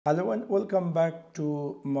Hello and welcome back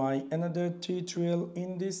to my another tutorial.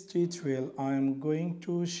 In this tutorial I am going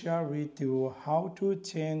to share with you how to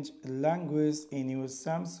change language in your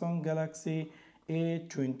Samsung Galaxy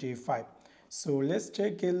A25. So let's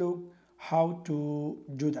take a look how to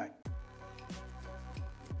do that.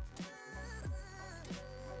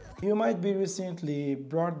 You might be recently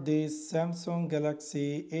bought this Samsung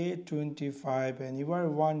Galaxy A25 and you are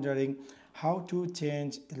wondering how to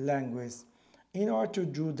change language. In order to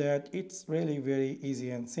do that, it's really very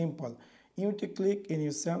easy and simple. You need to click in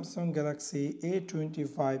your Samsung Galaxy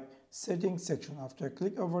A25 settings section. After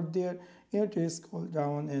click over there, you need to scroll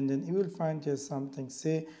down and then you will find here something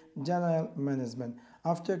say general management.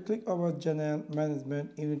 After click over general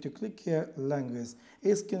management, you need to click here language.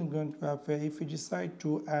 It's going to appear. If you decide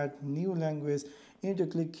to add new language, you need to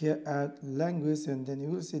click here add language and then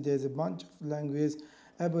you will see there's a bunch of language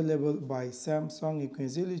available by Samsung. You can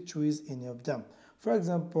easily choose any of them. For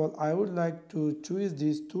example, I would like to choose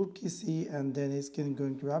this Turkish and then it's going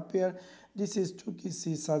to appear. This is Turkish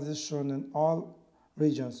suggestion in all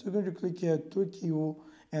regions. We're going to click here Turkey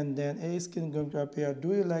and then it's going to appear. Do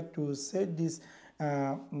you like to set this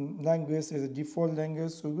language as a default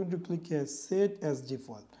language? So we're going to click here set as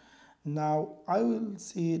default. Now I will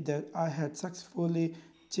see that I had successfully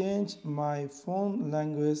changed my phone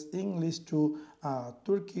language English to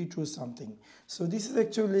Turkey to something. So this is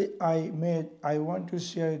actually I want to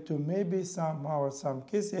share it to maybe somehow or some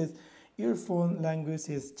cases your phone language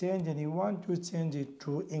is changed and you want to change it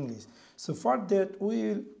to English. So for that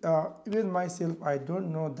we will even myself I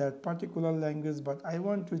don't know that particular language, but I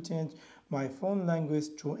want to change my phone language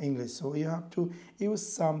to English. So you have to use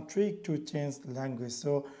some trick to change language.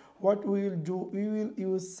 So what we will do, we will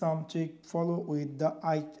use some trick follow with the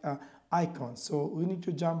icon. So we need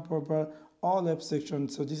to jump over all app section.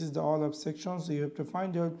 So this is the all app section, so you have to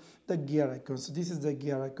find out the gear icon. So this is the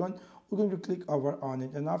gear icon. We're going to click over on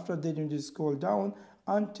it and after that you need to scroll down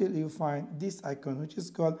until you find this icon which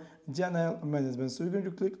is called general management. So we're going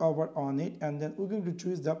to click over on it and then we're going to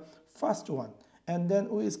choose the first one and then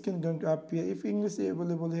we is going to appear. If English is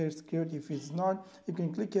available here, it's great. If it's not, you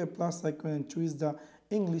can click here plus icon and choose the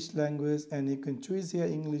English language and you can choose here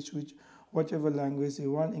English, which whatever language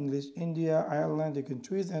you want, English, India, Ireland, you can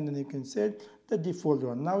choose and then you can set the default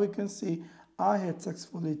one. Now you can see I had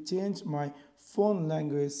successfully changed my phone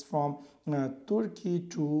language from Turkey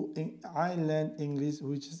to Ireland English,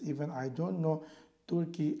 which is even I don't know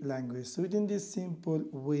Turkey language. So in this simple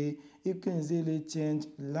way, you can easily change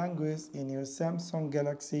language in your Samsung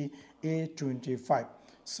Galaxy A25.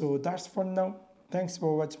 So that's for now. Thanks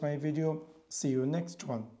for watching my video. See you next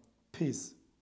one. Peace.